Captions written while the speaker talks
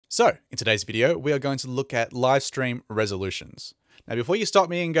So, in today's video, we are going to look at live stream resolutions. Now, before you stop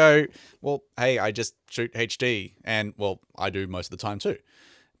me and go, well, hey, I just shoot HD, and well, I do most of the time too.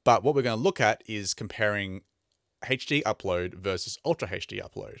 But what we're going to look at is comparing HD upload versus Ultra HD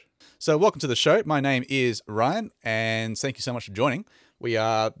upload. So welcome to the show. My name is Ryan, and thank you so much for joining.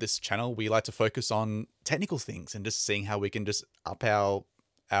 This channel, we like to focus on technical things and just seeing how we can just up our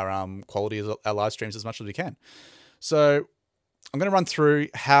quality of our live streams as much as we can. So I'm going to run through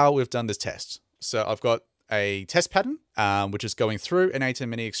how we've done this test. So I've got a test pattern, which is going through an A10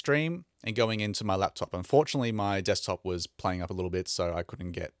 Mini Extreme and going into my laptop. Unfortunately, my desktop was playing up a little bit, so I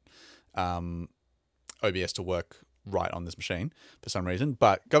couldn't get OBS to work right on this machine for some reason,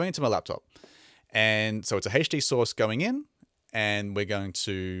 but going into my laptop. And so it's a HD source going in, and we're going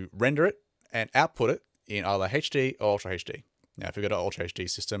to render it and output it in either HD or Ultra HD. Now, if you've got an Ultra HD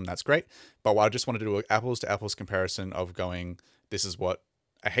system, that's great. But I just wanted to do an apples to apples comparison of going, this is what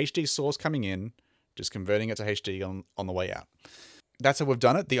a HD source coming in, just converting it to HD on the way out. That's how we've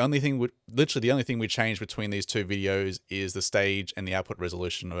done it. Literally the only thing we changed between these two videos is the stage and the output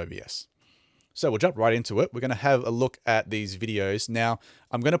resolution of OBS. So we'll jump right into it. We're going to have a look at these videos. Now,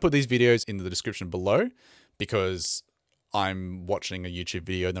 I'm going to put these videos in the description below because I'm watching a YouTube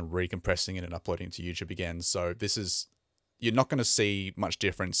video and then recompressing it and uploading it to YouTube again. So you're not going to see much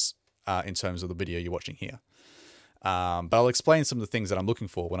difference in terms of the video you're watching here. But I'll explain some of the things that I'm looking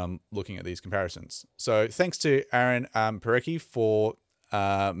for when I'm looking at these comparisons. So thanks to Aaron Parecki for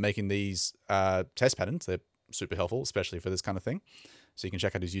making these test patterns. They're super helpful, especially for this kind of thing. So you can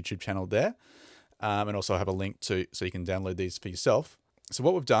check out his YouTube channel there. And also have a link so you can download these for yourself. So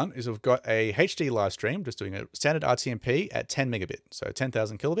what we've done is we've got a HD live stream, just doing a standard RTMP at 10 megabit, so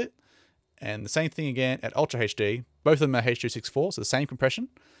 10,000 kilobit. And the same thing again at Ultra HD. Both of them are H.264, so the same compression,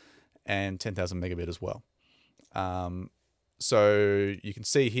 and 10,000 megabit as well. So you can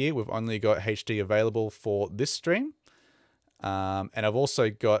see here, we've only got HD available for this stream. And I've also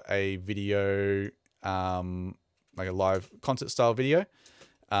got a video, like a live concert style video.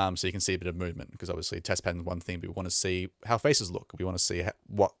 So you can see a bit of movement, because obviously test pattern is one thing, but we want to see how faces look. We want to see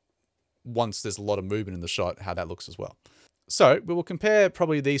once there's a lot of movement in the shot, how that looks as well. So we will compare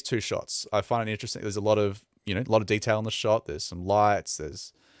probably these two shots. I find it interesting. There's a lot of detail in the shot. There's some lights.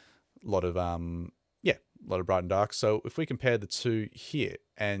 There's a lot of bright and dark. So if we compare the two here,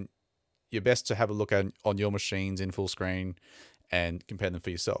 and you're best to have a look at on your machines in full screen and compare them for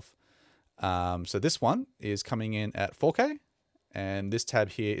yourself. So this one is coming in at 4K, and this tab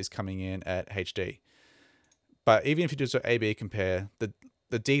here is coming in at HD. But even if you do an A/B compare, the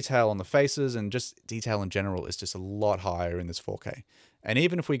detail on the faces and just detail in general is just a lot higher in this 4K. And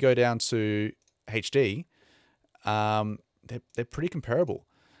even if we go down to HD, they're pretty comparable.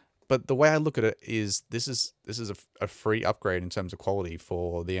 But the way I look at it is this is a free upgrade in terms of quality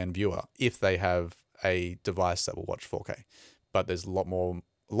for the end viewer if they have a device that will watch 4K. But there's a lot more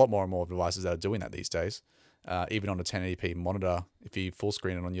and more devices that are doing that these days. Even on a 1080p monitor, if you full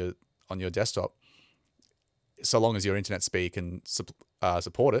screen it on your desktop, so long as your internet speed can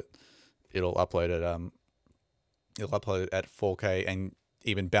support it, it'll upload it at 4K and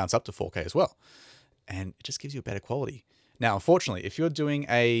even bounce up to 4K as well, and it just gives you a better quality. Now, unfortunately, if you're doing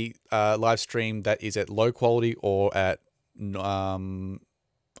a live stream that is at low quality or at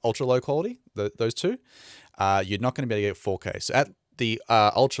ultra low quality, those two, you're not going to be able to get 4K. So at the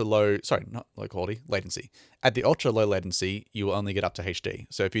not low quality, latency. At the ultra low latency, you will only get up to HD.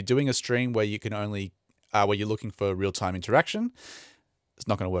 So if you're doing a stream where you can only, where you're looking for real-time interaction, it's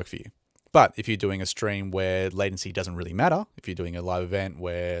not going to work for you. But if you're doing a stream where latency doesn't really matter, if you're doing a live event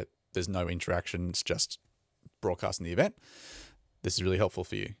where there's no interaction, it's just broadcasting the event, this is really helpful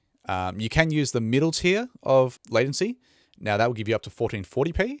for you. You can use the middle tier of latency. Now that will give you up to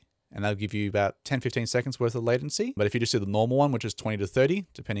 1440p, and that'll give you about 10-15 seconds worth of latency. But if you just do the normal one, which is 20 to 30,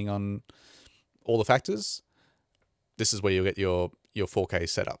 depending on all the factors, this is where you'll get your 4K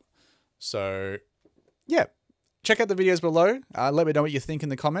setup. So yeah, check out the videos below. Let me know what you think in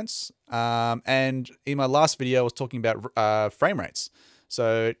the comments. And in my last video, I was talking about frame rates.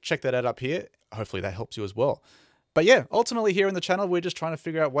 So check that out up here. Hopefully that helps you as well. But yeah, ultimately here on the channel, we're just trying to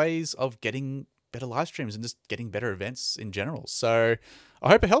figure out ways of getting better live streams and just getting better events in general. So I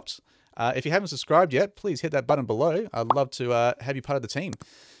hope it helped. If you haven't subscribed yet, please hit that button below. I'd love to have you part of the team.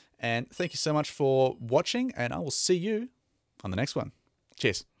 And thank you so much for watching, and I will see you on the next one.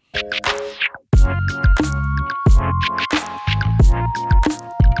 Cheers.